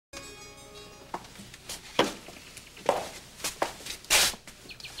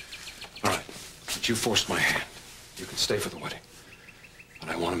But you forced my hand. You can stay for the wedding. But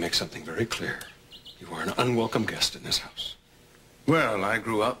I want to make something very clear. You are an unwelcome guest in this house. Well, I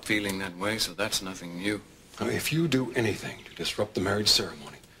grew up feeling that way, so that's nothing new. Now, if you do anything to disrupt the marriage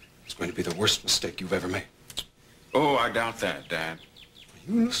ceremony, it's going to be the worst mistake you've ever made. Oh, I doubt that, Dad.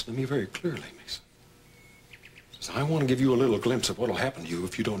 You listen to me very clearly, Mason. Because I want to give you a little glimpse of what will happen to you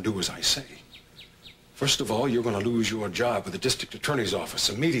if you don't do as I say. First of all, you're going to lose your job with the district attorney's office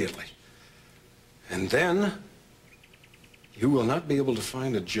immediately. And then, you will not be able to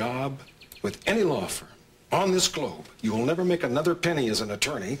find a job with any law firm on this globe. You will never make another penny as an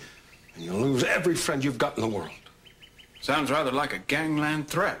attorney, and you'll lose every friend you've got in the world. Sounds rather like a gangland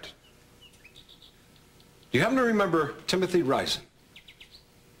threat. Do you happen to remember Timothy Risen?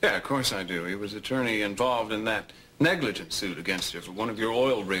 Yeah, of course I do. He was attorney involved in that negligence suit against you for one of your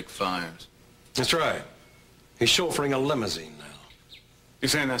oil rig fires. That's right. He's chauffeuring a limousine now. You're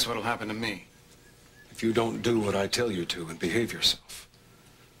saying that's what'll happen to me? If you don't do what I tell you to and behave yourself.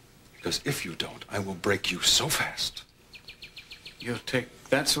 Because if you don't, I will break you so fast. You'll take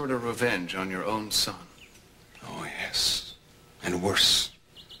that sort of revenge on your own son? Oh, yes. And worse.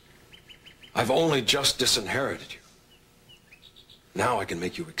 I've only just disinherited you. Now I can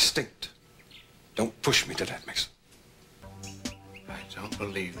make you extinct. Don't push me to that, Mason. I don't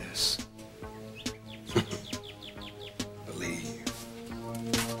believe this. Believe.